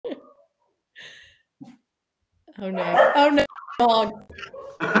Oh no. Oh no, dog.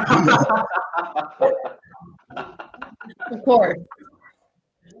 Of course.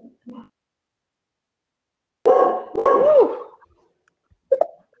 Woo.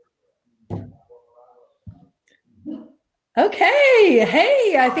 Okay.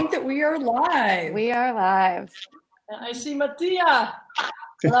 Hey, I think that we are live. We are live. I see Mattia.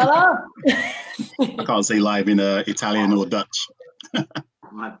 I can't say live in Italian or Dutch.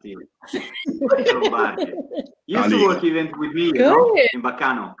 Mattia. Used to work event with me, in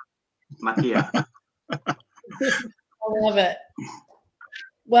Baccano. Mattia. I love it.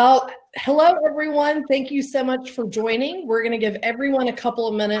 Well, hello, everyone. Thank you so much for joining. We're going to give everyone a couple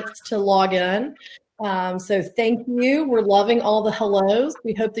of minutes to log in. So thank you. We're loving all the hellos.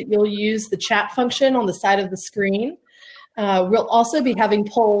 We hope that you'll use the chat function on the side of the screen. We'll also be having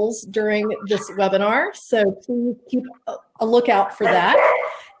polls during this webinar, so please keep a lookout for that.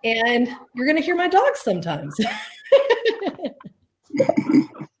 And you're going to hear my dogs sometimes.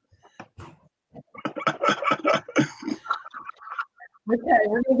 Okay,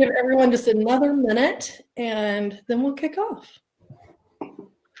 we're going to give everyone just another minute, and then we'll kick off.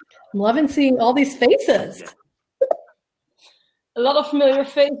 I'm loving seeing all these faces. A lot of familiar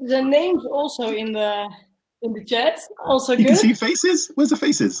faces and names also in the chat. Also good. You can see faces? Where's the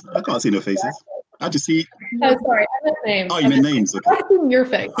faces? I can't see no faces. I just see. Oh, sorry. I meant names. Oh, you meant names. Okay. I've seen your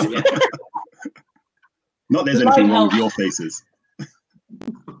face. Not there's anything wrong with your faces.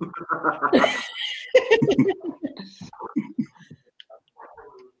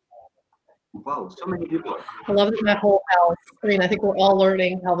 Wow, so many people. I love that my whole house. I mean, I think we're all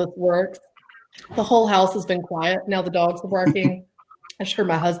learning how this works. The whole house has been quiet. Now the dogs are barking. I just heard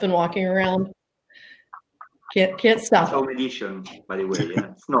my husband walking around. Can't stop. Home edition, by the way.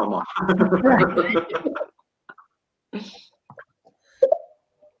 Yeah, it's normal.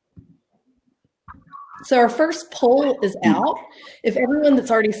 So our first poll is out. If everyone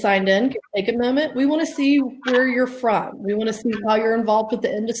that's already signed in can take a moment, we want to see where you're from. We want to see how you're involved with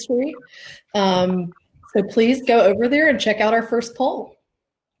the industry. So please go over there and check out our first poll.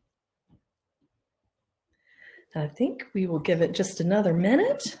 I think we will give it just another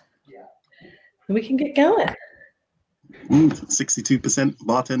minute and we can get going. 62%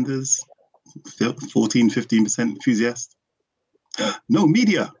 bartenders, 15% enthusiasts. No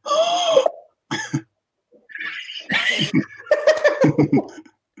media.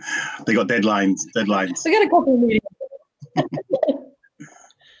 They got deadlines. We got a couple of media.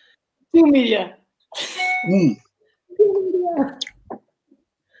 2 media. 2 media.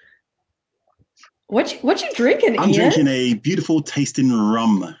 What you drinking, I'm Ian? drinking a beautiful tasting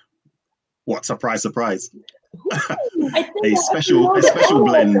rum. What surprise! a special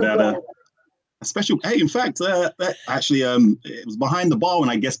blend that a special. Hey, in fact, that actually it was behind the bar when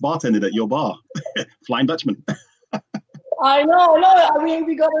I guest bartended at your bar, Flying Dutchman. I know. I mean,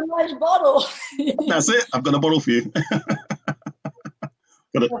 we got a nice bottle. That's it. I've got a bottle for you.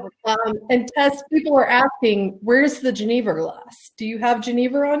 And Tess, people are asking, where's the Geneva glass? Do you have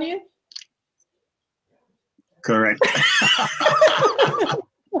Geneva on you? Correct.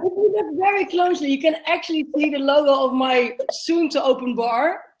 If you look very closely, you can actually see the logo of my soon-to-open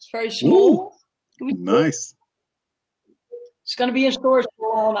bar. It's very small. Ooh, nice. It's going to be in stores for a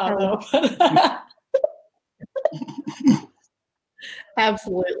while now, though.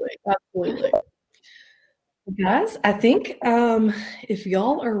 Absolutely. Guys, I think if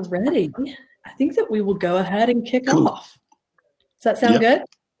y'all are ready, I think that we will go ahead and kick off. Does that sound good?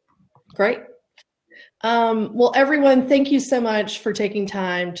 Great. Well, everyone, thank you so much for taking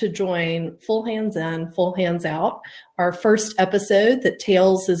time to join Full Hands In, Full Hands Out, our first episode that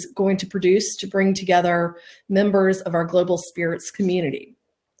Tales is going to produce to bring together members of our Global Spirits community.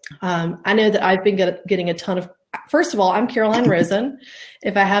 I know that I've been getting a ton of, first of all, I'm Caroline Rosen.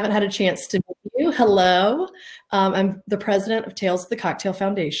 If I haven't had a chance to meet you, hello. I'm the president of Tales of the Cocktail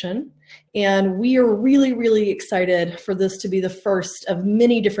Foundation, and we are really, really excited for this to be the first of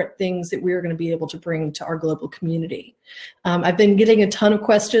many different things that we're going to be able to bring to our global community. I've been getting a ton of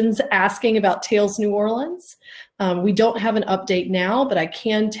questions asking about Tales New Orleans. We don't have an update now, but I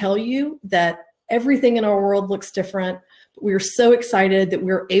can tell you that everything in our world looks different. We're so excited that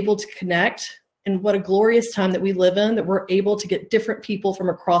we're able to connect, and what a glorious time that we live in, that we're able to get different people from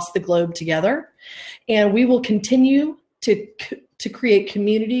across the globe together. And we will continue to create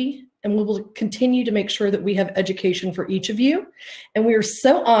community, and we will continue to make sure that we have education for each of you. And we are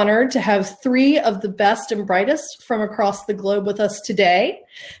so honored to have 3 of the best and brightest from across the globe with us today.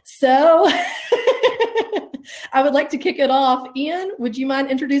 So I would like to kick it off. Ian, would you mind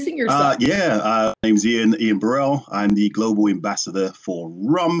introducing yourself? My name's Ian Burrell. I'm the Global Ambassador for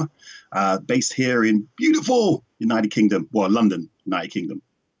Rum, based here in beautiful United Kingdom, well, London, United Kingdom.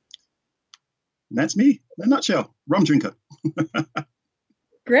 And that's me in a nutshell, rum drinker.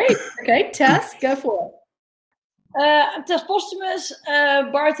 Great. Okay, Tess, go for it. I'm Tess Posthumus,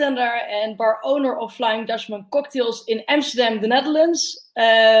 bartender and bar owner of Flying Dutchman Cocktails in Amsterdam, the Netherlands.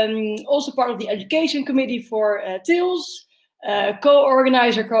 Also part of the education committee for Tails,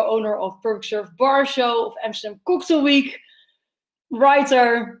 co-organizer, co-owner of Perfect Serve Bar Show of Amsterdam Cocktail Week,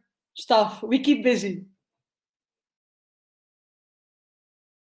 writer, stuff. We keep busy.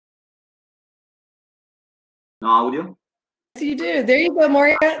 No audio? Yes, you do. There you go,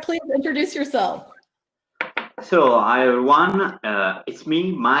 Mario. Please introduce yourself. So, hi everyone, it's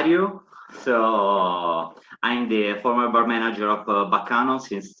me, Mario. So, I'm the former bar manager of Baccano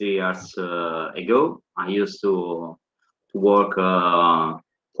since 3 years ago. I used to work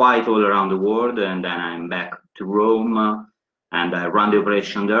quite all around the world, and then I'm back to Rome and I run the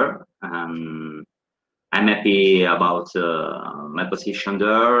operation there. I'm happy about my position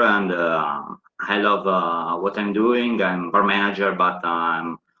there, and I love what I'm doing. I'm bar manager, but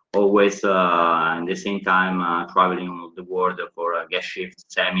I'm always at the same time traveling all the world for a guest shift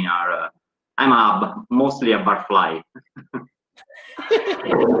seminar. I'm mostly a barfly.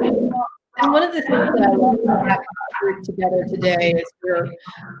 And one of the things that I want to have together today is we're,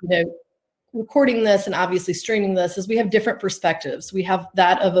 recording this and obviously streaming this, is we have different perspectives. We have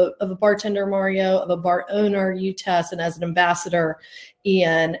that of a bartender, Mario, of a bar owner, you, Tess, and as an ambassador,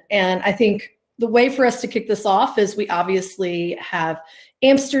 Ian. And I think the way for us to kick this off is we obviously have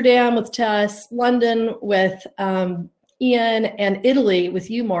Amsterdam with Tess, London with Ian, and Italy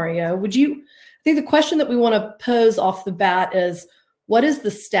with you, Mario. I think the question that we want to pose off the bat is, what is the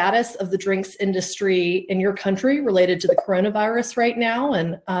status of the drinks industry in your country related to the coronavirus right now?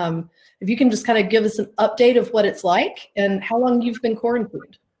 And if you can just kind of give us an update of what it's like and how long you've been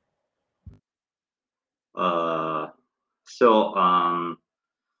quarantined.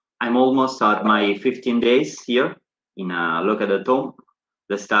 I'm almost at my 15 days here in local at home.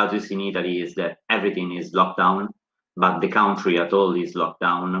 The status in Italy is that everything is locked down, but the country at all is locked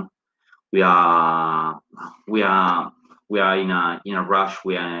down. We are in a rush.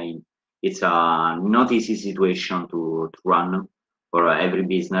 It's a not easy situation to run for every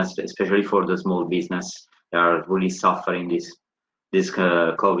business, especially for the small business. They are really suffering this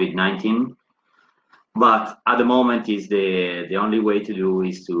COVID-19. But at the moment, is the only way to do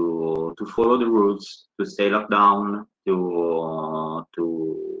is to follow the rules, to stay locked down, to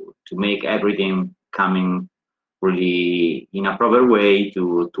make everything coming really in a proper way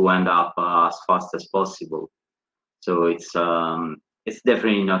to end up as fast as possible. So it's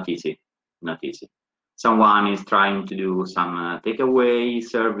definitely not easy. Someone is trying to do some takeaway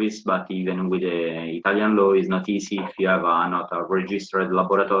service, but even with the Italian law, it's not easy if you have not a registered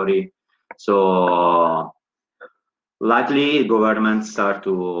laboratory. So likely government start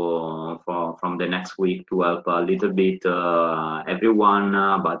from the next week to help a little bit everyone,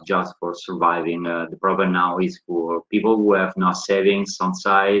 but just for surviving. The problem now is for people who have no savings on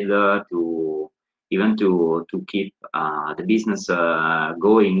side to keep the business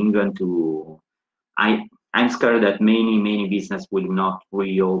going. Even I'm scared that many business will not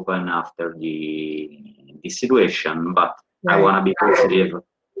reopen after the situation, but right. I want to be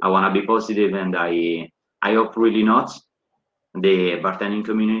positive, and I hope really not. The bartending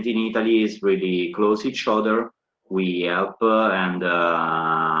community in Italy is really close each other. We help, and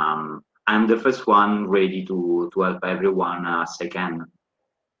I'm the first one ready to help everyone as I can.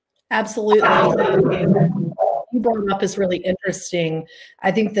 Absolutely. You brought up is really interesting.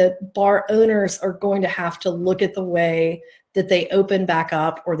 I think that bar owners are going to have to look at the way that they open back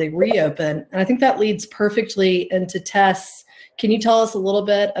up or they reopen. And I think that leads perfectly into Tess. Can you tell us a little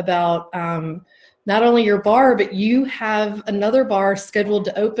bit about not only your bar, but you have another bar scheduled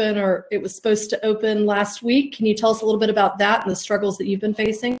to open, or it was supposed to open last week. Can you tell us a little bit about that and the struggles that you've been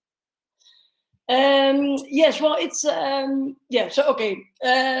facing? Yes, well, it's so okay.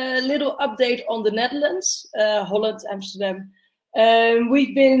 Little update on the Netherlands, Holland, Amsterdam.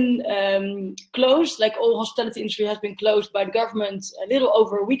 We've been closed, like all hospitality industry has been closed by the government a little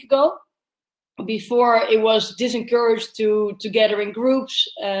over a week ago. Before, it was disencouraged to gather in groups.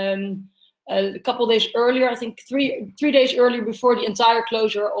 A couple of days earlier, I think three days earlier, before the entire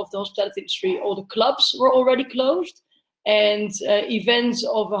closure of the hospitality industry, all the clubs were already closed, and events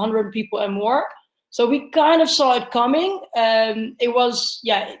of 100 people and more. So we kind of saw it coming. It was,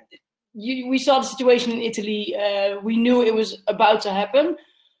 we saw the situation in Italy. We knew it was about to happen.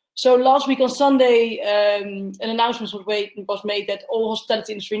 So last week on Sunday, an announcement was made that all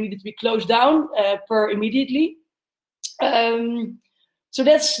hospitality industry needed to be closed down immediately. So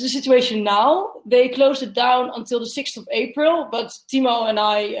that's the situation now. They closed it down until the 6th of April, but Timo and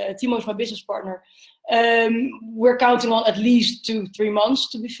I, Timo is my business partner, we're counting on at least 2-3 months,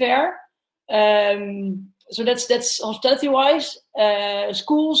 to be fair. So that's hospitality-wise.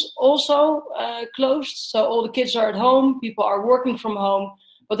 Schools also closed, so all the kids are at home, people are working from home,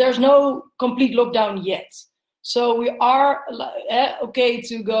 but there's no complete lockdown yet. So we are okay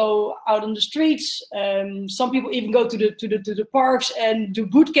to go out on the streets. Some people even go to the parks and do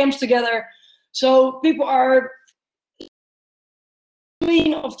boot camps together. So people are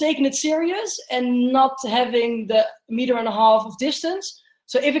of taking it serious and not having the 1.5 meters of distance.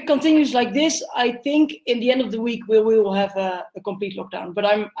 So if it continues like this, I think in the end of the week we will have a complete lockdown. But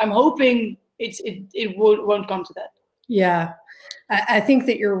I'm hoping it won't come to that. Yeah, I think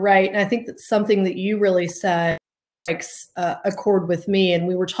that you're right, and I think that something that you really said strikes a chord with me. And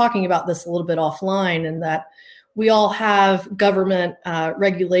we were talking about this a little bit offline, and that we all have government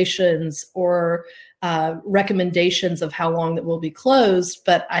regulations or recommendations of how long that will be closed.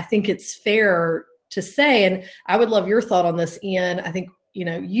 But I think it's fair to say, and I would love your thought on this, Ian. I think, you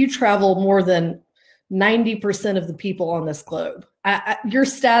know, you travel more than 90% of the people on this globe. Your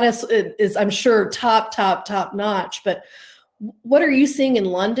status is, I'm sure, top notch, but what are you seeing in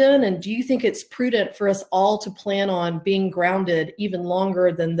London? And do you think it's prudent for us all to plan on being grounded even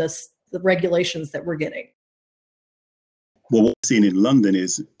longer than the regulations that we're getting? Well, what we're seeing in London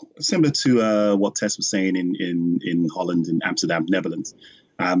is similar to what Tess was saying in Holland and Amsterdam, Netherlands,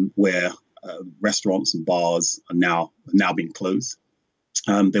 where restaurants and bars are now being closed.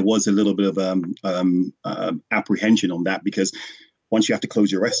 There was a little bit of apprehension on that, because once you have to close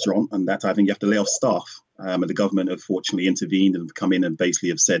your restaurant and that type of thing, you have to lay off staff. And the government have fortunately intervened and come in and basically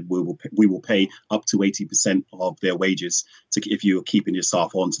have said we will pay up to 80% of their wages if you are keeping your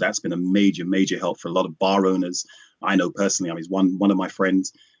staff on. So that's been a major help for a lot of bar owners. I know personally, I mean, one of my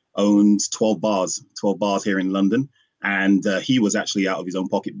friends owns 12 bars here in London. And he was actually out of his own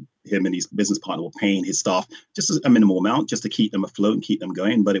pocket. Him and his business partner were paying his staff just a minimal amount just to keep them afloat and keep them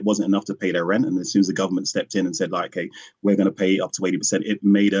going. But it wasn't enough to pay their rent. And as soon as the government stepped in and said, like, hey, we're going to pay up to 80%, it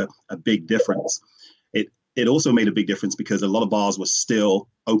made a big difference. It also made a big difference because a lot of bars were still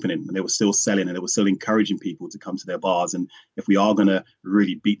opening and they were still selling and they were still encouraging people to come to their bars. And if we are going to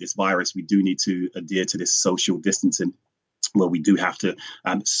really beat this virus, we do need to adhere to this social distancing, where we do have to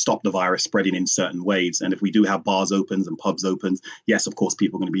stop the virus spreading in certain waves. And if we do have bars open and pubs open, yes, of course,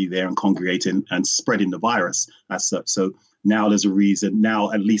 people are going to be there and congregating and spreading the virus as such. So now there's a reason,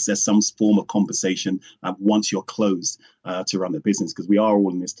 now at least there's some form of compensation once you're closed to run the business, because we are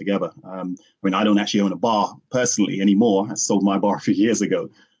all in this together. I mean, I don't actually own a bar personally anymore. I sold my bar a few years ago.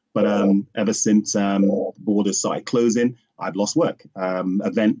 But ever since borders started closing, I've lost work.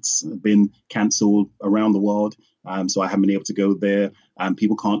 Events have been cancelled around the world. So I haven't been able to go there.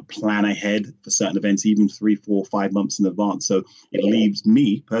 People can't plan ahead for certain events, even 3, 4, 5 months in advance. So it leaves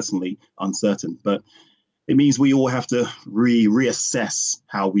me personally uncertain. But it means we all have to reassess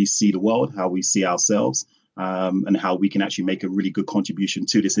how we see the world, how we see ourselves, and how we can actually make a really good contribution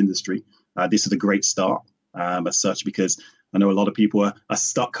to this industry. This is a great start as such, because I know a lot of people are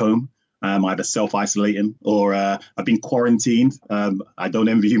stuck home, either self-isolating or I've been quarantined. I don't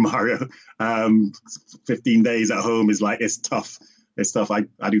envy you, Mario. 15 days at home is like, it's tough. It's tough.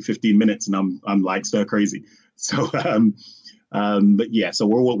 I do 15 minutes and I'm like stir crazy. So, but yeah, so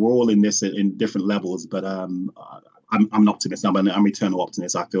we're all in this in different levels, but I'm an optimist. I'm an eternal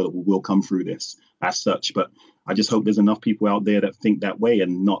optimist. I feel that we will come through this as such, but I just hope there's enough people out there that think that way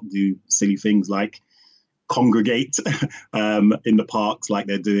and not do silly things like congregate in the parks like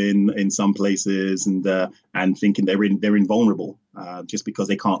they're doing in some places, and thinking they're invulnerable just because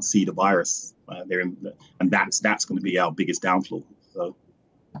they can't see the virus. And that's going to be our biggest downfall. So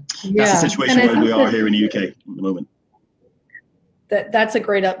that's the situation where we are here in the UK at the moment. That's a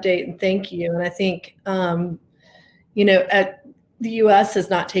great update, and thank you. And I think you know, the U.S. has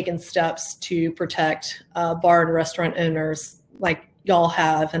not taken steps to protect bar and restaurant owners like y'all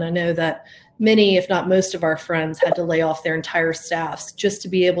have, and I know that many, if not most of our friends had to lay off their entire staffs just to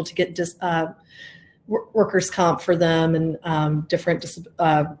be able to get workers' comp for them, and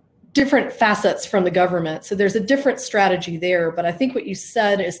different facets from the government. So there's a different strategy there. But I think what you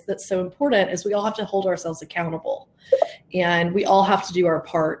said is that's so important is we all have to hold ourselves accountable, and we all have to do our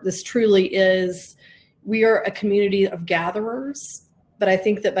part. This truly is, we are a community of gatherers. But I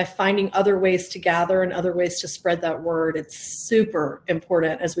think that by finding other ways to gather and other ways to spread that word, it's super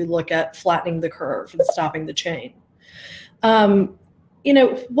important as we look at flattening the curve and stopping the chain. you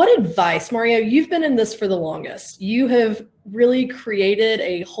know, what advice, Mario, you've been in this for the longest. You have really created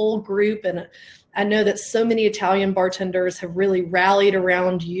a whole group, and I know that so many Italian bartenders have really rallied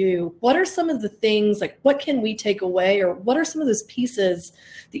around you. What are some of the things, like what can we take away, or what are some of those pieces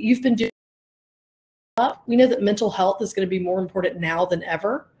that you've been doing? We know that mental health is going to be more important now than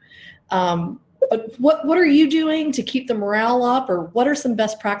ever. But what are you doing to keep the morale up, or what are some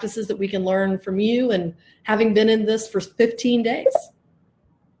best practices that we can learn from you and having been in this for 15 days?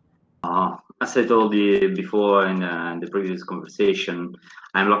 As I told you before in the previous conversation,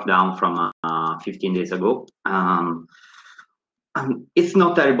 I'm locked down from 15 days ago. It's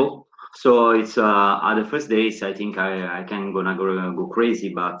not terrible. So it's at the first days, I think I can gonna go crazy,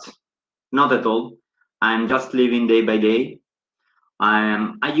 but not at all. I'm just living day by day.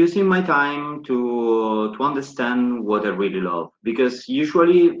 I'm using my time to understand what I really love, because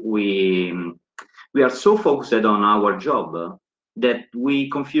usually we are so focused on our job that we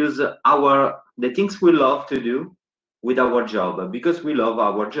confuse the things we love to do with our job, because we love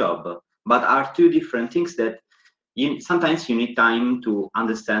our job, but are two different things that sometimes you need time to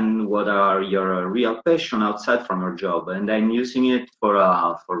understand what are your real passion outside from your job. And I'm using it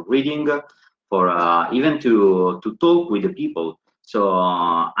for reading, for even to talk with the people. So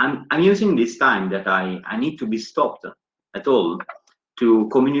I'm using this time that I need to be stopped at all to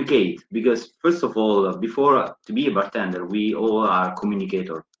communicate, because first of all, before to be a bartender, we all are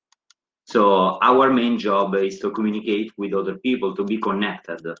communicators. So our main job is to communicate with other people, to be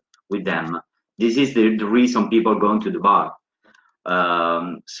connected with them. This is the reason people are going to the bar.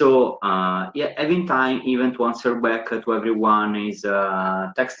 Yeah, having time even to answer back to everyone is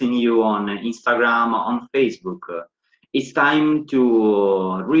texting you on Instagram, on Facebook. It's time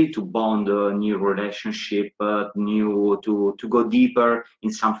to really to bond a new relationship, to go deeper in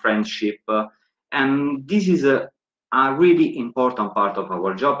some friendship, and this is a really important part of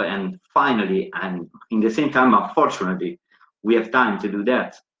our job. And finally, and in the same time, unfortunately, we have time to do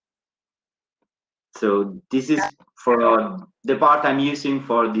that. So this is for the part I'm using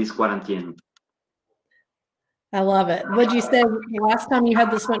for this quarantine. I love it. What'd you say the last time you had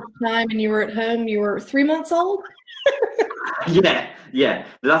this much time and you were at home? You were 3 months old? Yeah.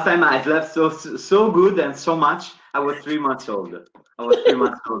 The last time I slept so good and so much, I was 3 months old.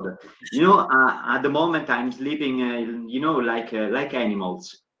 You know, at the moment I'm sleeping, you know, like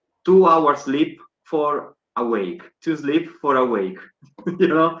animals. 2 hours sleep, 4 awake. 2 sleep, 4 awake. You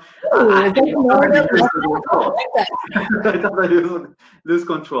know, I lose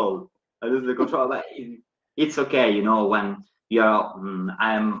control. I lose the control. But it's okay, you know, when you are.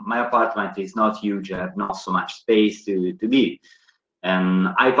 My apartment is not huge. I have not so much space to be. And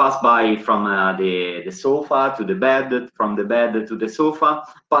I pass by from the sofa to the bed, from the bed to the sofa,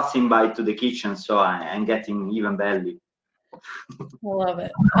 passing by to the kitchen. So I'm getting even belly. I love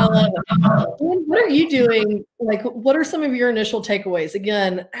it. I love it. What are you doing? Like, what are some of your initial takeaways?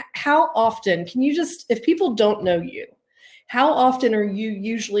 Again, how often can you just, if people don't know you, how often are you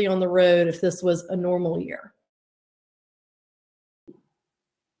usually on the road if this was a normal year?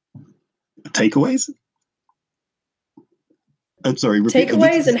 Takeaways? I'm sorry.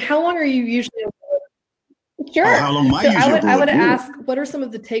 Takeaways, and how long are you usually on the road? Sure. Oh, how long am I usually abroad? I would ask, what are some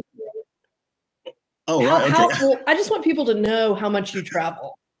of the takeaways? Oh, right. Okay. Well, I just want people to know how much you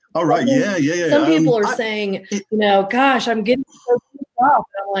travel. All right. Yeah. Some people are saying, you know, gosh, I'm getting so off.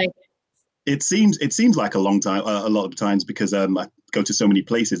 I'm like, it seems like a long time, a lot of times, because I go to so many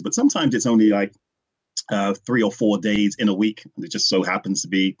places, but sometimes it's only like 3 or 4 days in a week. And it just so happens to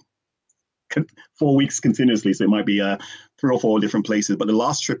be 4 weeks continuously. So it might be 3 or 4 different places. But the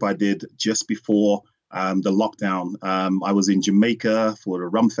last trip I did just before the lockdown, I was in Jamaica for the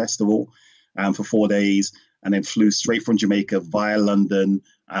rum festival for 4 days, and then flew straight from Jamaica via London,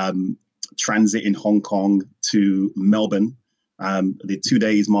 transit in Hong Kong to Melbourne. I did 2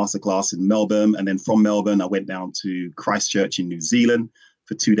 days masterclass in Melbourne, and then from Melbourne I went down to Christchurch in New Zealand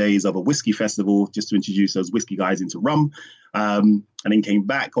for 2 days of a whiskey festival, just to introduce those whiskey guys into rum, and then came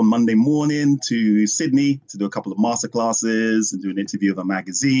back on Monday morning to Sydney to do a couple of masterclasses and do an interview of a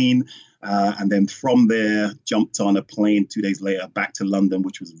magazine, and then from there jumped on a plane 2 days later back to London,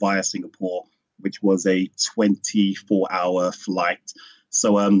 which was via Singapore, which was a 24-hour flight.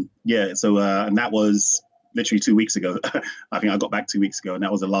 So and that was literally 2 weeks ago. I think I got back 2 weeks ago, and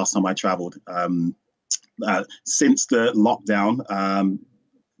that was the last time I traveled. Since the lockdown,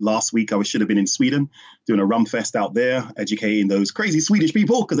 last week I should have been in Sweden doing a rum fest out there, educating those crazy Swedish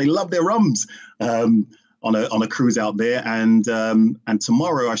people because they love their rums, on a cruise out there. And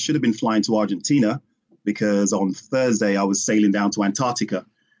tomorrow I should have been flying to Argentina, because on Thursday I was sailing down to Antarctica.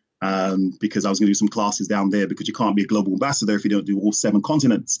 because I was going to do some classes down there, because you can't be a global ambassador if you don't do all 7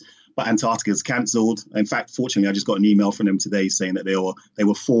 continents. But Antarctica is cancelled. In fact, fortunately, I just got an email from them today saying that they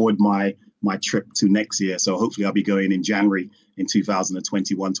will forward my trip to next year. So hopefully I'll be going in January in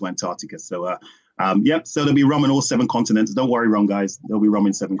 2021 to Antarctica. So yeah, so there'll be rum in all 7 continents. Don't worry, rum guys, there'll be rum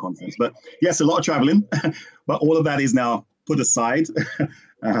in 7 continents. But yes, a lot of traveling, but all of that is now put aside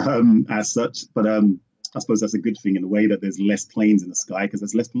as such. But I suppose that's a good thing in the way that there's less planes in the sky, because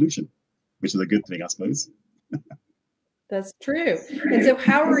there's less pollution, which is a good thing, I suppose. That's true. And so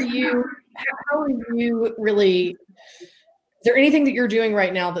how are you really, is there anything that you're doing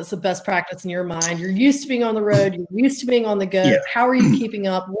right now that's the best practice in your mind? You're used to being on the road, you're used to being on the go. Yeah. How are you keeping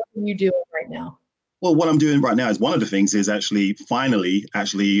up? What are you doing right now? Well, what I'm doing right now is one of the things is actually finally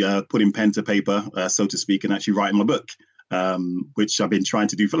putting pen to paper, so to speak, and actually writing my book, which I've been trying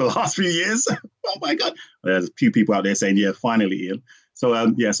to do for the last few years. Oh my God. There's a few people out there saying, yeah, finally, Ian.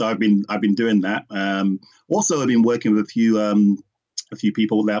 So yeah, so I've been doing that. Also, I've been working with a few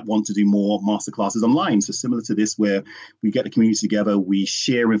people that want to do more masterclasses online. So similar to this, where we get the community together, we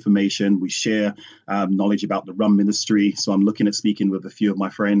share information, we share knowledge about the rum industry. So I'm looking at speaking with a few of my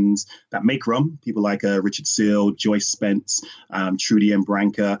friends that make rum, people like Richard Seal, Joyce Spence, Trudy M.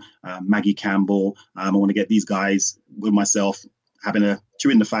 Branca, Maggie Campbell. I want to get these guys with myself having a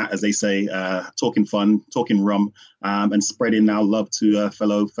chewing the fat, as they say, talking fun, talking rum, and spreading our love to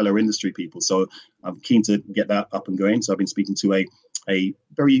fellow industry people. So I'm keen to get that up and going. So I've been speaking to a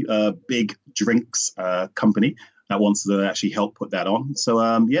very big drinks company that wants to actually help put that on. So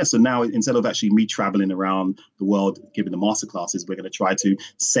yeah, so now instead of actually me traveling around the world giving the masterclasses, we're going to try to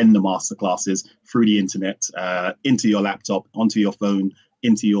send the masterclasses through the internet, into your laptop, onto your phone,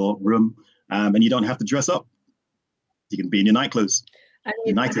 into your room, and you don't have to dress up. You can be in your night clothes. I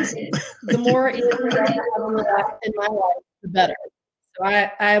mean, the more in my life, the better. So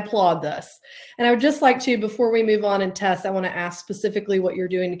I applaud this. And I would just like to, before we move on and Tess, I want to ask specifically what you're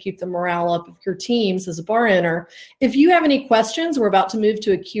doing to keep the morale up of your teams as a bar owner. If you have any questions, we're about to move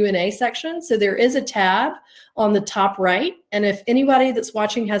to a Q&A section. So there is a tab on the top right. And if anybody that's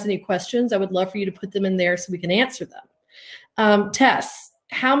watching has any questions, I would love for you to put them in there so we can answer them. Tess,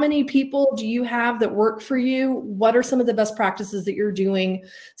 how many people do you have that work for you? What are some of the best practices that you're doing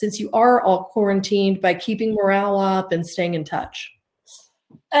since you are all quarantined by keeping morale up and staying in touch?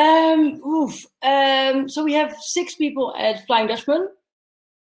 So we have 6 people at Flying Dutchman,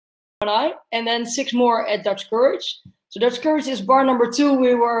 and then 6 more at Dutch Courage. So Dutch Courage is bar number 2.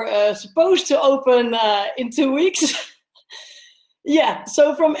 We were supposed to open in 2 weeks. Yeah,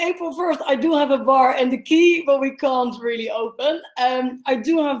 so from April 1st, I do have a bar and the key, but we can't really open. I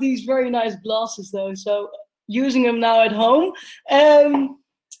do have these very nice glasses though, so using them now at home.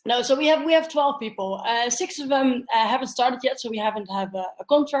 No, so we have 12 people. 6 of them haven't started yet, so we haven't have a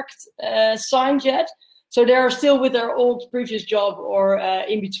contract signed yet. So they're still with their old previous job or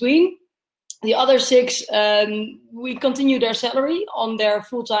in between. The other 6, we continue their salary on their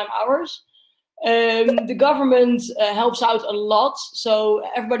full-time hours. The government helps out a lot, so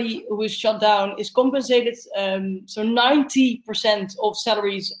everybody who is shut down is compensated. So 90% of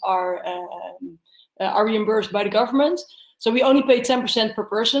salaries are reimbursed by the government. So we only pay 10% per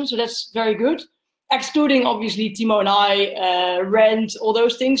person, so that's very good. Excluding obviously Timo and I, rent, all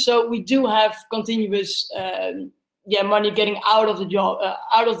those things. So we do have continuous money getting out of the job,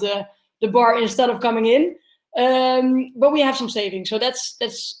 out of the bar instead of coming in. But we have some savings, so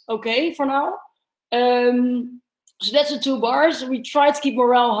that's okay for now. So that's the 2 bars. We try to keep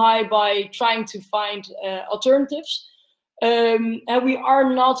morale high by trying to find alternatives. And we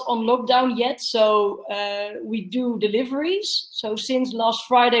are not on lockdown yet, so we do deliveries. So since last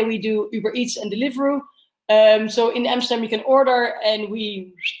Friday, we do Uber Eats and Deliveroo. So in Amsterdam, you can order, and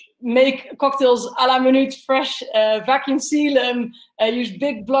we make cocktails à la minute, fresh, vacuum seal them, use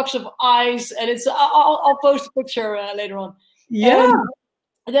big blocks of ice, and it's. I'll post a picture later on. Yeah.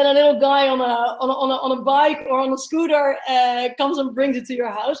 And then a little guy on a bike or on a scooter comes and brings it to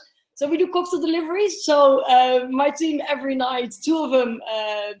your house. So we do cocktail deliveries. So my team every night, 2 of them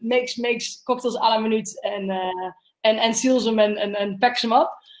makes cocktails à la minute and seals them and packs them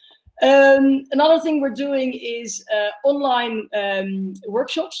up. Another thing we're doing is online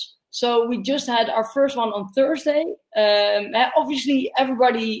workshops. So we just had our first one on Thursday. Obviously,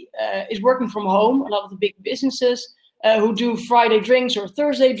 everybody is working from home. A lot of the big businesses who do Friday drinks or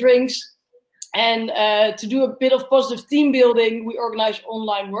Thursday drinks. And to do a bit of positive team building, we organize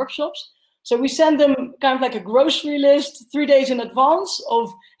online workshops. So we send them kind of like a grocery list 3 days in advance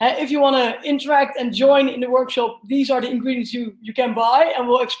of if you want to interact and join in the workshop, these are the ingredients you can buy, and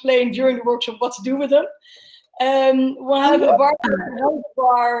we'll explain during the workshop what to do with them. We'll have a bar behind the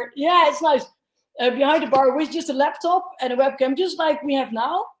bar. Yeah, it's nice. Behind the bar with just a laptop and a webcam, just like we have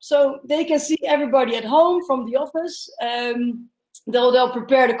now, so they can see everybody at home from the office. They'll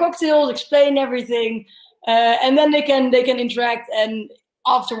prepare the cocktails, explain everything, and then they can interact. And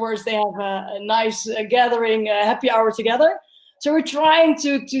afterwards, they have a nice gathering, happy hour together. So we're trying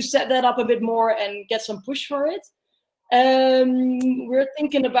to set that up a bit more and get some push for it. We're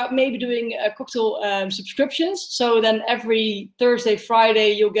thinking about maybe doing cocktail subscriptions. So then every Thursday,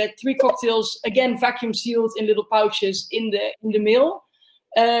 Friday, you'll get 3 cocktails, again vacuum sealed in little pouches in the mail.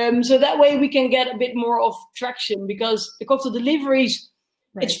 So that way we can get a bit more of traction, because the cocktail deliveries,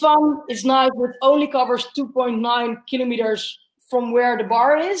 right, it's fun, it's nice, but it only covers 2.9 kilometers from where the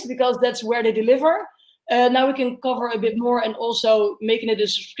bar is, because that's where they deliver. Now we can cover a bit more, and also making it a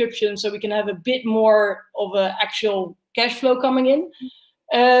subscription, so we can have a bit more of an actual cash flow coming in.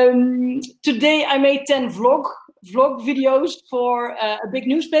 Today I made 10 vlog videos for a big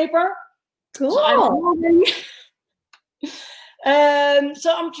newspaper. Cool.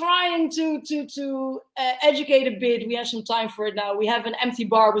 So I'm trying to educate a bit. We have some time for it now. We have an empty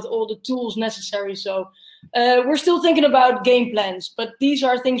bar with all the tools necessary. So we're still thinking about game plans, but these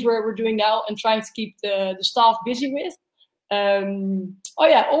are things we're doing now and trying to keep the staff busy with. Oh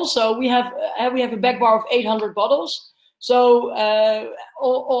yeah, also we have a back bar of 800 bottles. So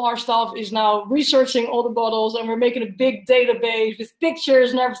all our staff is now researching all the bottles, and we're making a big database with pictures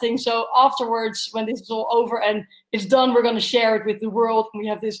and everything. So afterwards, when this is all over and it's done, we're going to share it with the world. And we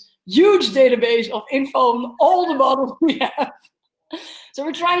have this huge database of info on all the bottles we have. So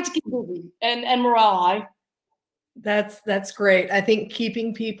we're trying to keep busy and morale high. That's great. I think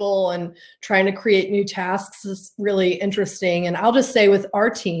keeping people and trying to create new tasks is really interesting. And I'll just say, with our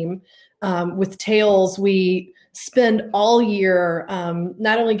team, with Tales, we spend all year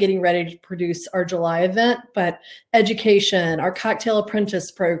not only getting ready to produce our July event, but education, our cocktail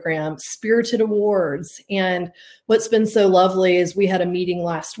apprentice program, Spirited Awards. And what's been so lovely is we had a meeting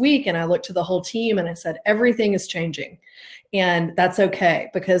last week, and I looked to the whole team and I said, everything is changing. And that's okay,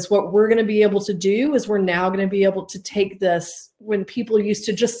 because what we're going to be able to do is we're now going to be able to take this, when people used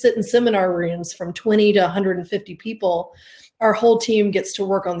to just sit in seminar rooms from 20 to 150 people, our whole team gets to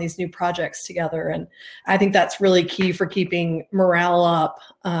work on these new projects together. And I think that's really key for keeping morale up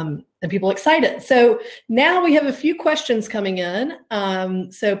and people excited. So now we have a few questions coming in.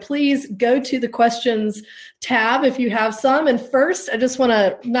 So please go to the questions tab if you have some. And first, I just want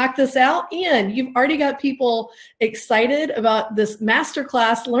to knock this out. Ian, you've already got people excited about this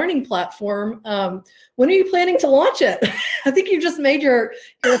masterclass learning platform. When are you planning to launch it? I think you just made your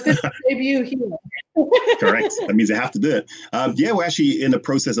official debut here. Correct. That means I have to do it. Yeah, we're actually in the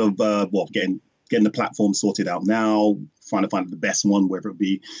process of getting the platform sorted out now, trying to find the best one, whether it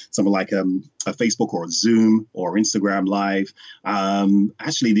be something like a Facebook or a Zoom or Instagram Live.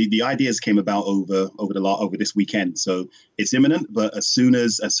 Actually, the ideas came about over this weekend, so it's imminent. But as soon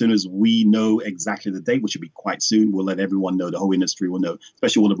as we know exactly the date, which will be quite soon, we'll let everyone know. The whole industry will know,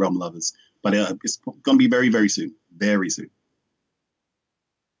 especially all the rum lovers. But it's going to be very, very soon. Very soon.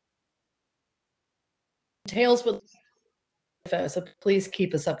 Tales with info, so please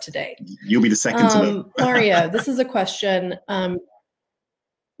keep us up to date. You'll be the second to know. Mario, this is a question.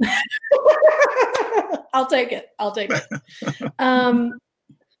 I'll take it.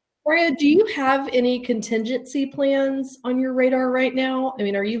 Mario, do you have any contingency plans on your radar right now? I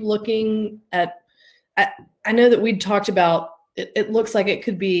mean, are you looking at, I know that we'd talked about, it looks like it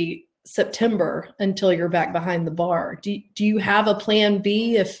could be September until you're back behind the bar. Do you have a plan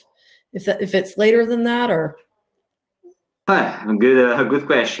B if it's later than that, or? A good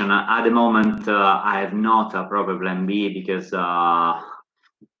question. At the moment, I have not a proper plan B, because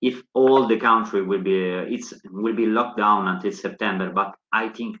if all the country will be locked down until September, but I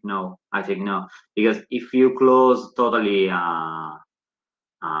think no, because if you close totally a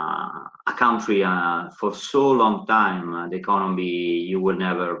country for so long time, the economy, you will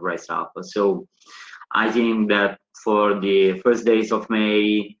never rise up. So I think that for the first days of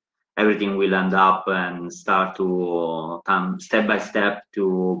May, everything will end up and start to come step by step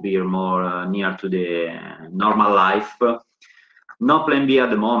to be more near to the normal life. No plan B at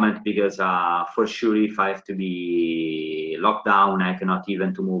the moment, because for sure, if I have to be locked down, I cannot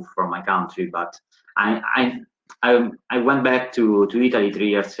even to move from my country. But I went back to Italy 3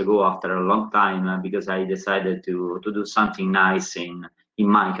 years ago after a long time, because I decided to do something nice in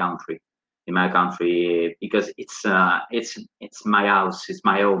my country. Because it's my house, it's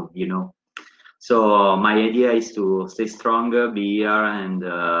my home, you know. So my idea is to stay strong, be here, and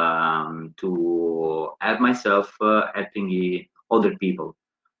to have myself helping other people.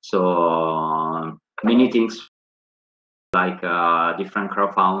 So many things like different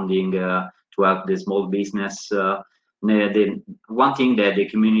crowdfunding to help the small business. The one thing that the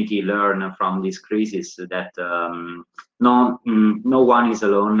community learned from this crisis is that no one is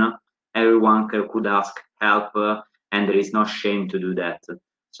alone. Everyone could ask help, and there is no shame to do that.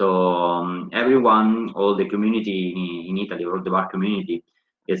 So everyone, all the community in Italy, all the bar community,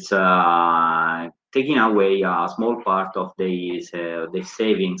 it's taking away a small part of the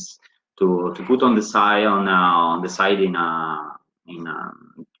savings to put on the side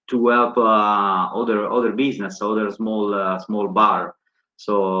to help other business, other small bar.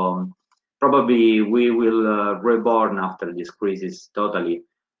 So probably we will reborn after this crisis totally,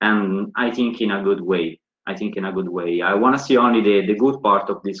 and I think in a good way. I want to see only the good part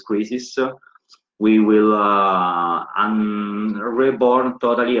of this crisis. We will reborn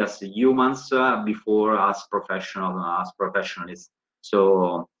totally as humans before as professionals.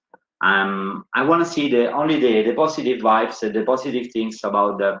 So I want to see only the positive vibes, the positive things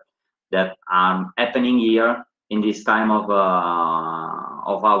about that happening here in this time of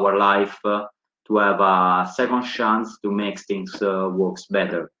our life, to have a second chance to make things works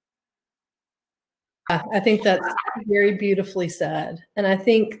better. I think that's very beautifully said. And I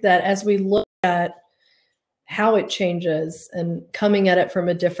think that as we look at how it changes and coming at it from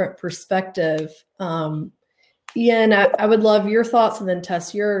a different perspective, Ian, I would love your thoughts, and then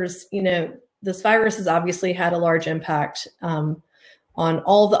Tess, yours. You know, this virus has obviously had a large impact on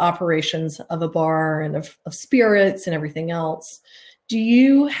all the operations of a bar and of spirits and everything else. Do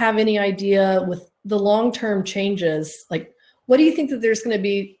you have any idea with the long-term changes, like what do you think that there's going to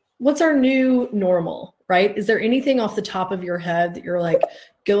be? What's our new normal, right? Is there anything off the top of your head that you're like,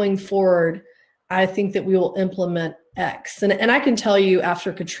 going forward, I think that we will implement X? And I can tell you,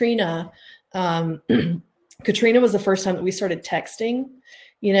 after Katrina, Katrina was the first time that we started texting,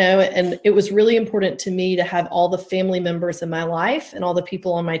 you know, and it was really important to me to have all the family members in my life and all the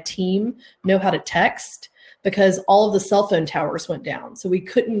people on my team know how to text, because all of the cell phone towers went down. So we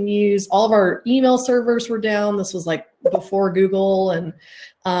couldn't use, all of our email servers were down. This was like before Google. And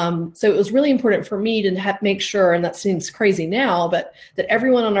so it was really important for me to make sure, and that seems crazy now, but that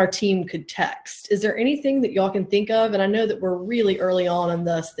everyone on our team could text. Is there anything that y'all can think of? And I know that we're really early on in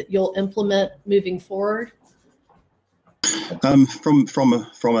this, that you'll implement moving forward. As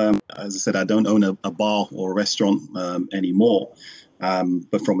I said, I don't own a bar or a restaurant anymore.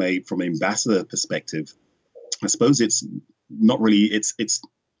 But from an ambassador perspective, I suppose it's not really, it's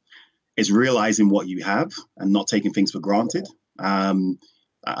realizing what you have and not taking things for granted.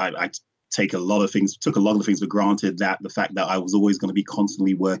 I took a lot of things for granted, that the fact that I was always going to be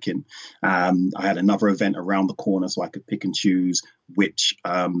constantly working. I had another event around the corner, so I could pick and choose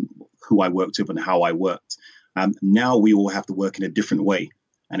who I worked with and how I worked. Now we all have to work in a different way,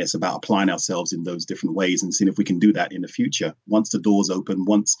 and it's about applying ourselves in those different ways and seeing if we can do that in the future. Once the doors open,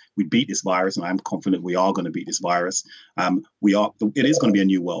 once we beat this virus, and I'm confident we are going to beat this virus, it is going to be a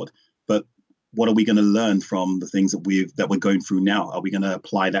new world. But what are we going to learn from the things that we're going through now? Are we going to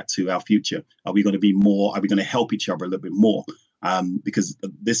apply that to our future? Are we going to help each other a little bit more? Because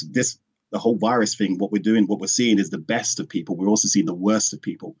the whole virus thing, what we're seeing is the best of people. We're also seeing the worst of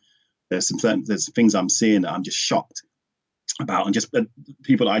people. There's things I'm seeing that I'm just shocked about, and just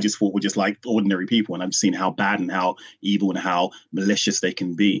people that I just thought were just like ordinary people, and I'm seeing how bad and how evil and how malicious they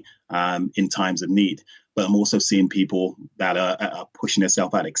can be in times of need. But I'm also seeing people that are pushing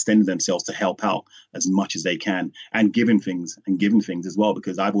themselves out, extending themselves to help out as much as they can, and giving things as well,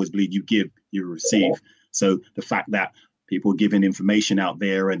 because I've always believed you give, you receive. So the fact that people are giving information out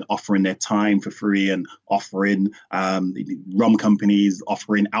there and offering their time for free, and offering rum companies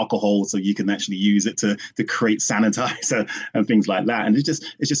offering alcohol so you can actually use it to create sanitizer and things like that. And it's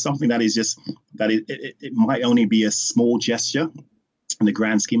just something that is just that it might only be a small gesture in the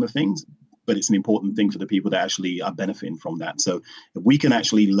grand scheme of things, but it's an important thing for the people that actually are benefiting from that. So if we can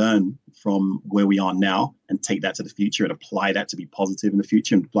actually learn from where we are now and take that to the future and apply that to be positive in the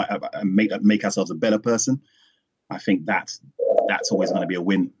future, and make ourselves a better person, I think that's always going to be a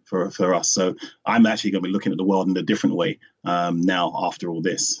win for us. So I'm actually going to be looking at the world in a different way now after all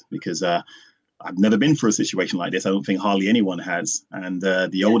this, because I've never been through a situation like this. I don't think hardly anyone has. And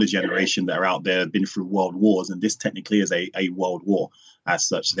the older generation that are out there have been through world wars, and this technically is a world war as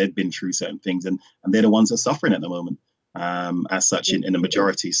such. They've been through certain things, and they're the ones that are suffering at the moment as such in the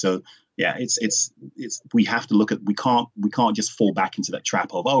majority. So yeah, we have to look at, we can't just fall back into that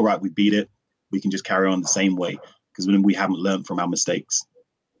trap of, oh, right, we beat it, we can just carry on the same way, because we haven't learned from our mistakes.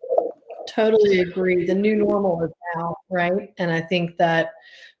 Totally agree. The new normal is now, right? And I think that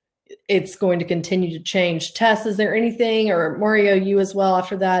it's going to continue to change. Tess, is there anything, or Mario, you as well,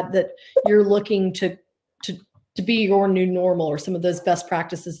 after that you're looking to to be your new normal, or some of those best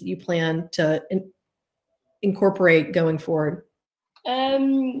practices that you plan to incorporate going forward?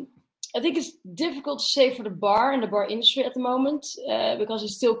 I think it's difficult to say for the bar and the bar industry at the moment, because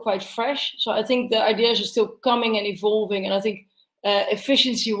it's still quite fresh. So I think the ideas are still coming and evolving. And I think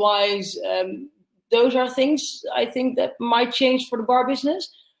efficiency-wise, those are things I think that might change for the bar business.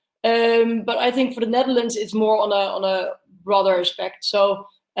 But I think for the Netherlands, it's more on a broader aspect. So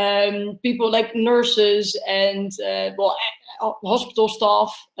people like nurses and hospital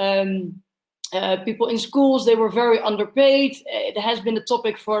staff, people in schools, they were very underpaid. It has been a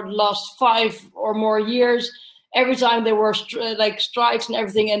topic for the last 5 or more years. Every time there were strikes and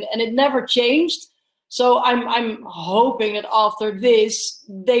everything, and it never changed. So I'm hoping that after this,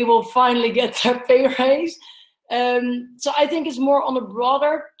 they will finally get their pay raise. So I think it's more on a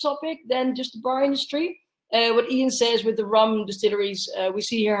broader topic than just the bar industry. What Ian says with the rum distilleries, we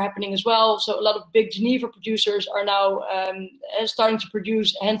see here happening as well. So a lot of big Geneva producers are now starting to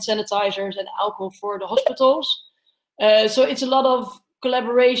produce hand sanitizers and alcohol for the hospitals. So it's a lot of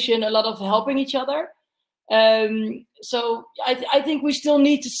collaboration, a lot of helping each other. So I think we still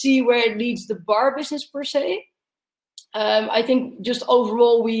need to see where it leads the bar business per se. I think just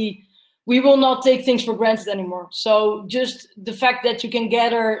overall, we will not take things for granted anymore. So just the fact that you can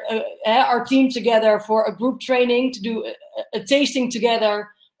gather our team together for a group training, to do a tasting together,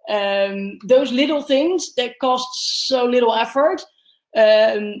 those little things that cost so little effort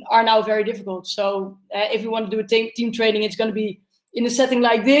are now very difficult. So if you want to do a team training, it's going to be in a setting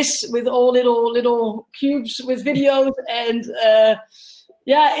like this with all little cubes with videos, and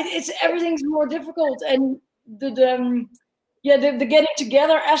everything's more difficult. And the getting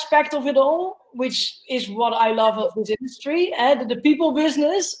together aspect of it all, which is what I love of this industry, the people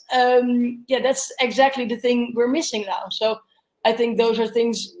business, that's exactly the thing we're missing now. So I think those are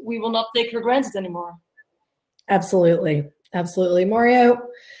things we will not take for granted anymore. Absolutely. Absolutely. Mario,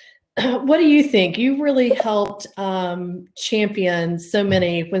 what do you think? You really helped champion so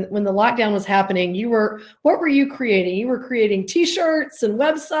many. When the lockdown was happening, what were you creating? You were creating T-shirts and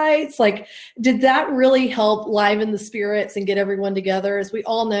websites. Like, did that really help liven the spirits and get everyone together? As we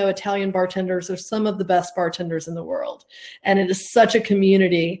all know, Italian bartenders are some of the best bartenders in the world, and it is such a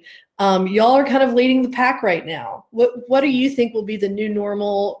community. Y'all are kind of leading the pack right now. What do you think will be the new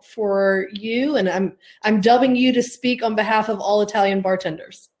normal for you? And I'm dubbing you to speak on behalf of all Italian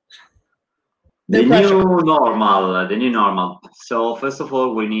bartenders. The new normal. So first of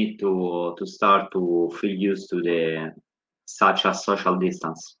all, we need to start to feel used to such a social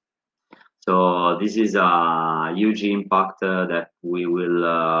distance. So this is a huge impact that we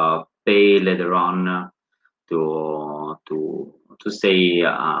will pay later on to stay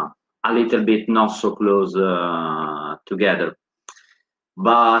a little bit not so close together.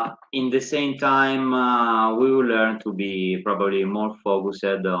 But in the same time, we will learn to be probably more focused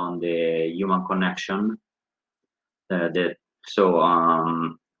on the human connection. We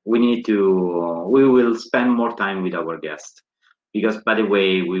will spend more time with our guests, because by the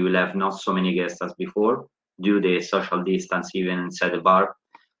way, we will have not so many guests as before due to the social distance even inside the bar.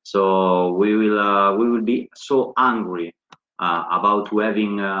 So we will be so hungry about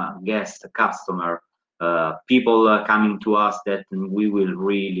having guest customer. People coming to us, that we will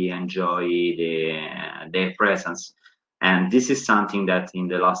really enjoy their presence. And this is something that in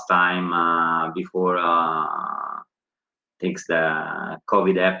the last time before things the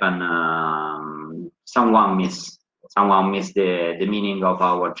COVID happened, someone missed the meaning of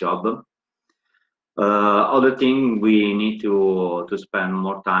our job. Other thing, we need to spend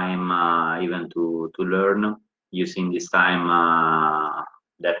more time even to learn, using this time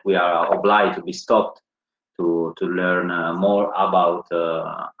that we are obliged to be stopped to learn more about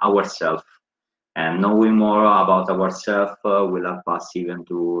ourselves. And knowing more about ourselves will help us even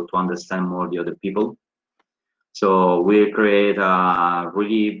to understand more the other people. So we create a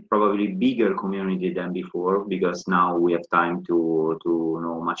really probably bigger community than before, because now we have time to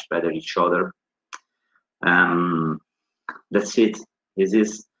know much better each other. That's it.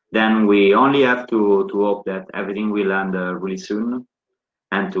 Then we only have to hope that everything will end really soon,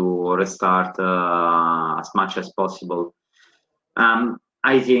 and to restart as much as possible.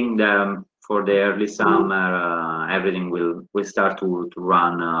 I think that for the early summer, everything will start to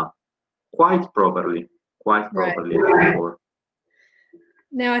run quite properly. Before.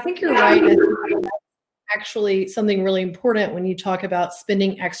 Now, I think you're right. Actually, something really important when you talk about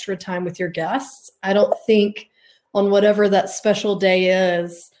spending extra time with your guests. I don't think on whatever that special day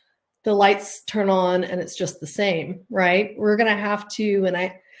is, the lights turn on and it's just the same, right? We're going to have to, and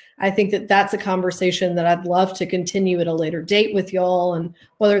I I think that that's a conversation that I'd love to continue at a later date with y'all. And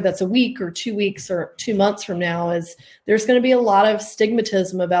whether that's a week or 2 weeks or 2 months from now, is there's going to be a lot of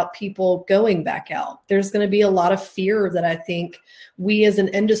stigmatism about people going back out. There's going to be a lot of fear that I think we as an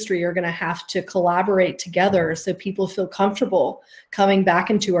industry are going to have to collaborate together so people feel comfortable coming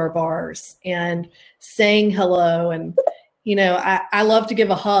back into our bars and saying hello. And, you know, I love to give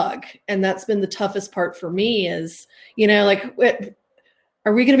a hug. And that's been the toughest part for me is, you know, like,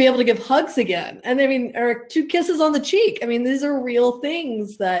 are we going to be able to give hugs again? And I mean, or 2 kisses on the cheek. I mean, these are real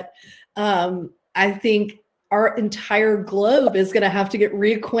things that I think our entire globe is going to have to get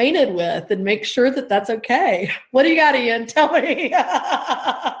reacquainted with and make sure that that's okay. What do you got, Ian? Tell me.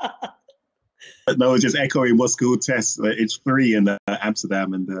 No, just echoing what school Tess. It's 3 in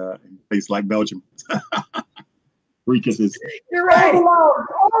Amsterdam and in places like Belgium. 3 kisses. You're right.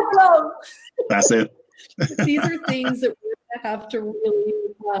 All That's it. These are things that we're going to have to really,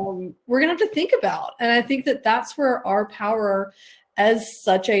 we're going to have to think about. And I think that that's where our power as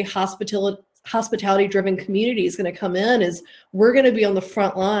such a hospitality-driven community is going to come in, is we're going to be on the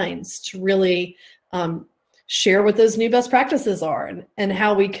front lines to really share what those new best practices are and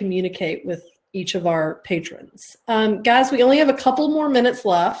how we communicate with each of our patrons. Guys, we only have a couple more minutes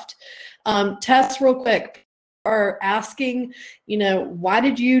left. Tess, real quick, are asking, you know, why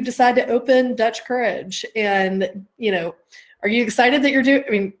did you decide to open Dutch Courage? And, you know, are you excited that you're doing, I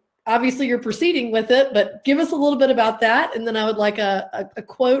mean, obviously you're proceeding with it, but give us a little bit about that. And then I would like a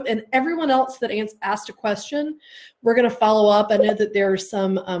quote, and everyone else that asked a question, we're going to follow up. I know that there are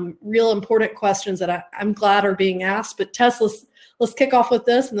some real important questions that I'm glad are being asked, but Tess, let's kick off with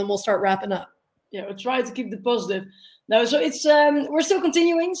this and then we'll start wrapping up. Yeah, we'll try to keep it positive. No, so it's we're still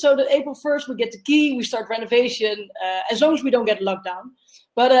continuing. So the April 1st, we get the key, we start renovation, as long as we don't get locked down.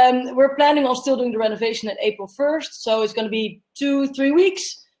 But we're planning on still doing the renovation at April 1st. So it's going to be 2-3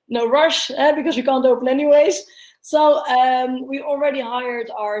 weeks, no rush, because we can't open anyways. So we already hired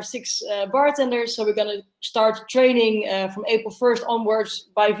our 6 bartenders. So we're going to start training from April 1st onwards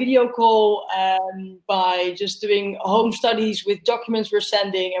by video call, by just doing home studies with documents we're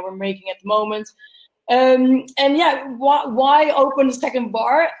sending and we're making at the moment. And yeah, why open a second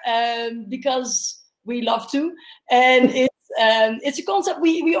bar? Because we love to, and it's a concept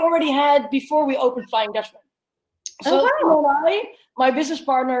we already had before we opened Flying Dutchman. So oh, wow. and my business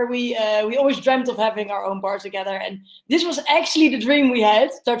partner, we always dreamt of having our own bar together, and this was actually the dream we had,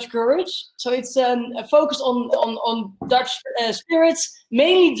 Dutch Courage. So it's a focus on Dutch spirits,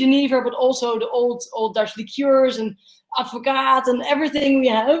 mainly Geneva, but also the old Dutch liqueurs and advocaat and everything we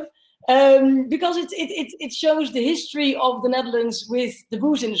have. Because it shows the history of the Netherlands with the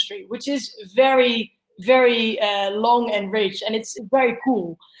booze industry, which is very, very long and rich, and it's very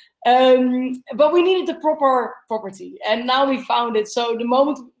cool. But we needed the proper property, and now we found it. So the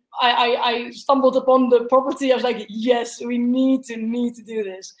moment I stumbled upon the property, I was like, yes, we need to do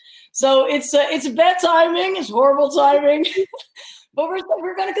this. So it's bad timing, it's horrible timing, but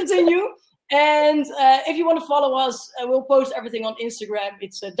we're going to continue. And if you want to follow us, we'll post everything on Instagram.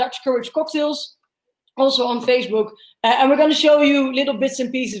 It's Dutch Courage Cocktails, also on Facebook. And we're going to show you little bits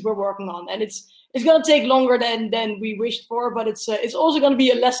and pieces we're working on. And it's going to take longer than we wished for, but it's also going to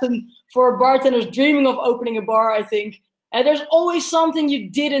be a lesson for bartenders dreaming of opening a bar, I think. And there's always something you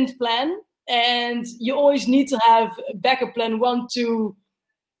didn't plan, and you always need to have a backup plan 1 to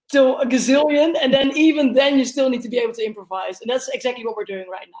a gazillion, and then even then you still need to be able to improvise, and that's exactly what we're doing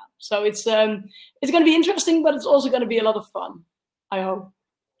right now. So it's going to be interesting, but it's also going to be a lot of fun, I hope.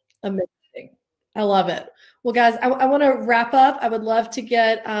 Amazing. I love it. Well, guys, I want to wrap up. I would love to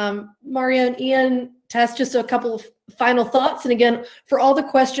get Mario and Ian, Tess, just a couple of final thoughts. And again, for all the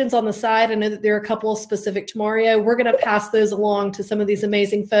questions on the side, I know that there are a couple specific to Mario. We're going to pass those along to some of these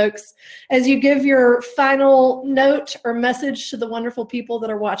amazing folks. As you give your final note or message to the wonderful people that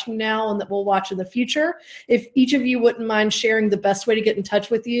are watching now and that will watch in the future, if each of you wouldn't mind sharing the best way to get in touch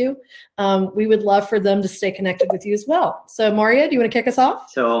with you, we would love for them to stay connected with you as well. So Mario, do you want to kick us off?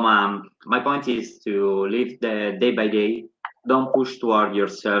 So my point is to live the day by day. Don't push toward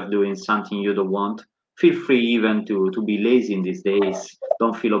yourself doing something you don't want. Feel free even to be lazy in these days.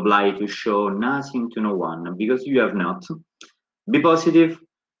 Don't feel obliged to show nothing to no one, because you have not. Be positive,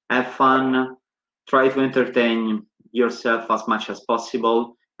 have fun, try to entertain yourself as much as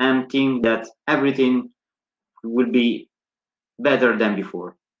possible, and think that everything will be better than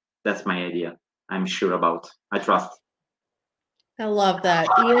before. That's my idea. I'm sure about. I trust. I love that.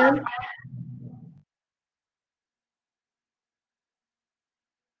 Ian?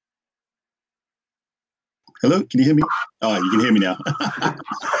 Hello, can you hear me? Oh, you can hear me now.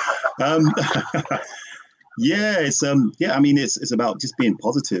 Yeah, it's I mean, it's about just being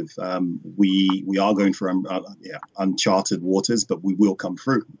positive. We are going through uncharted waters, but we will come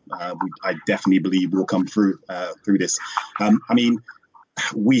through. I definitely believe we'll come through this. I mean,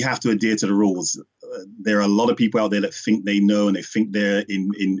 we have to adhere to the rules. There are a lot of people out there that think they know and they think they're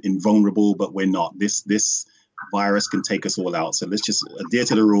invulnerable, but we're not. This virus can take us all out. So let's just adhere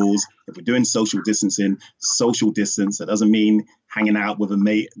to the rules. If we're doing social distancing, social distance. That doesn't mean hanging out with a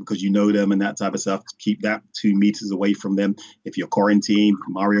mate because you know them and that type of stuff. Keep that 2 meters away from them. If you're quarantined,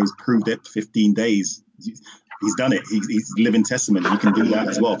 Mario's proved it, 15 days. He's done it. He's living testament. You can do that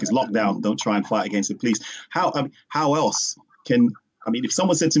as well. If it's lockdown, don't try and fight against the police. How else can, I mean, if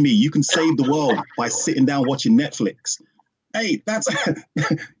someone said to me, you can save the world by sitting down watching Netflix, hey, that's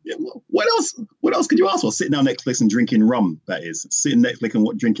what else could you ask for? Sitting down Netflix and drinking rum, that is. Sitting Netflix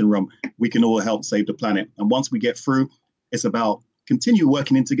and drinking rum. We can all help save the planet. And once we get through, it's about continue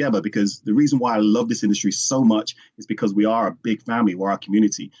working in together, because the reason why I love this industry so much is because we are a big family, we're our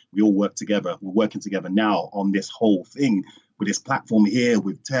community. We all work together. We're working together now on this whole thing, with this platform here,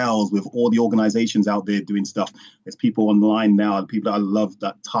 with Tales, with all the organizations out there doing stuff. There's people online now, people that I love,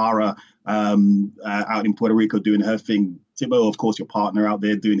 that Tara out in Puerto Rico doing her thing. Timo, of course, your partner out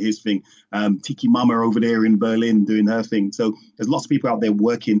there doing his thing. Tiki Mama over there in Berlin doing her thing. So there's lots of people out there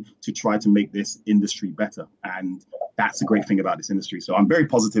working to try to make this industry better. And that's the great thing about this industry. So I'm very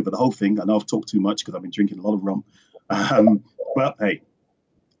positive for the whole thing. I know I've talked too much because I've been drinking a lot of rum. But hey,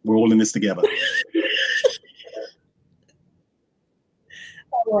 we're all in this together.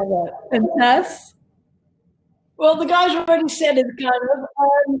 I love it. And Tess? Well, the guys already said it, kind of.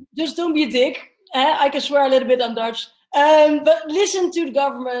 Just don't be a dick. I can swear a little bit on Dutch. But listen to the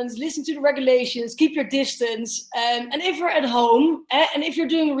government, listen to the regulations, keep your distance. And if you're at home, and if you're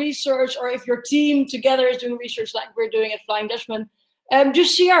doing research, or if your team together is doing research like we're doing at Flying Dutchman,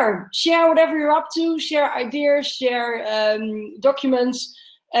 just share whatever you're up to, share ideas, share documents.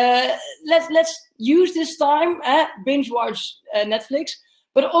 Let's use this time, binge watch Netflix,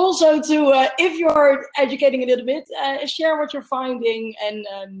 but also to, if you're educating a little bit, share what you're finding, and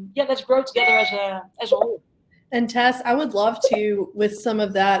let's grow together as a whole. And Tess, I would love to, with some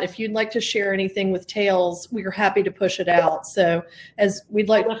of that, if you'd like to share anything with Tales, we're happy to push it out. So as we'd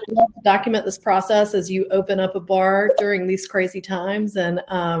like to document this process as you open up a bar during these crazy times. And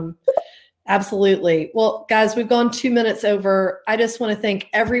absolutely. Well, guys, we've gone 2 minutes over. I just want to thank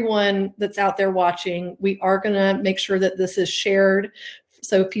everyone that's out there watching. We are going to make sure that this is shared,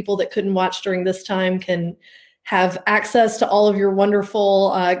 so people that couldn't watch during this time can have access to all of your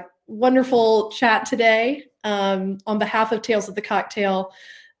wonderful, wonderful chat today. On behalf of Tales of the Cocktail,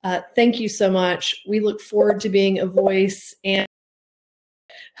 thank you so much. We look forward to being a voice and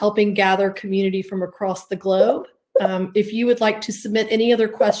helping gather community from across the globe. If you would like to submit any other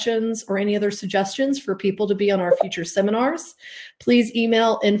questions or any other suggestions for people to be on our future seminars, please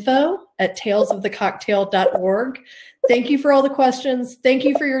email info@talesofthecocktail.org. Thank you for all the questions. Thank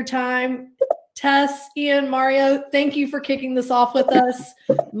you for your time. Tess, Ian, Mario, thank you for kicking this off with us.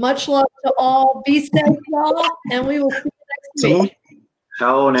 Much love to all. Be safe, y'all, and we will see you next week.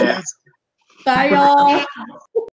 Ciao. Bye, y'all.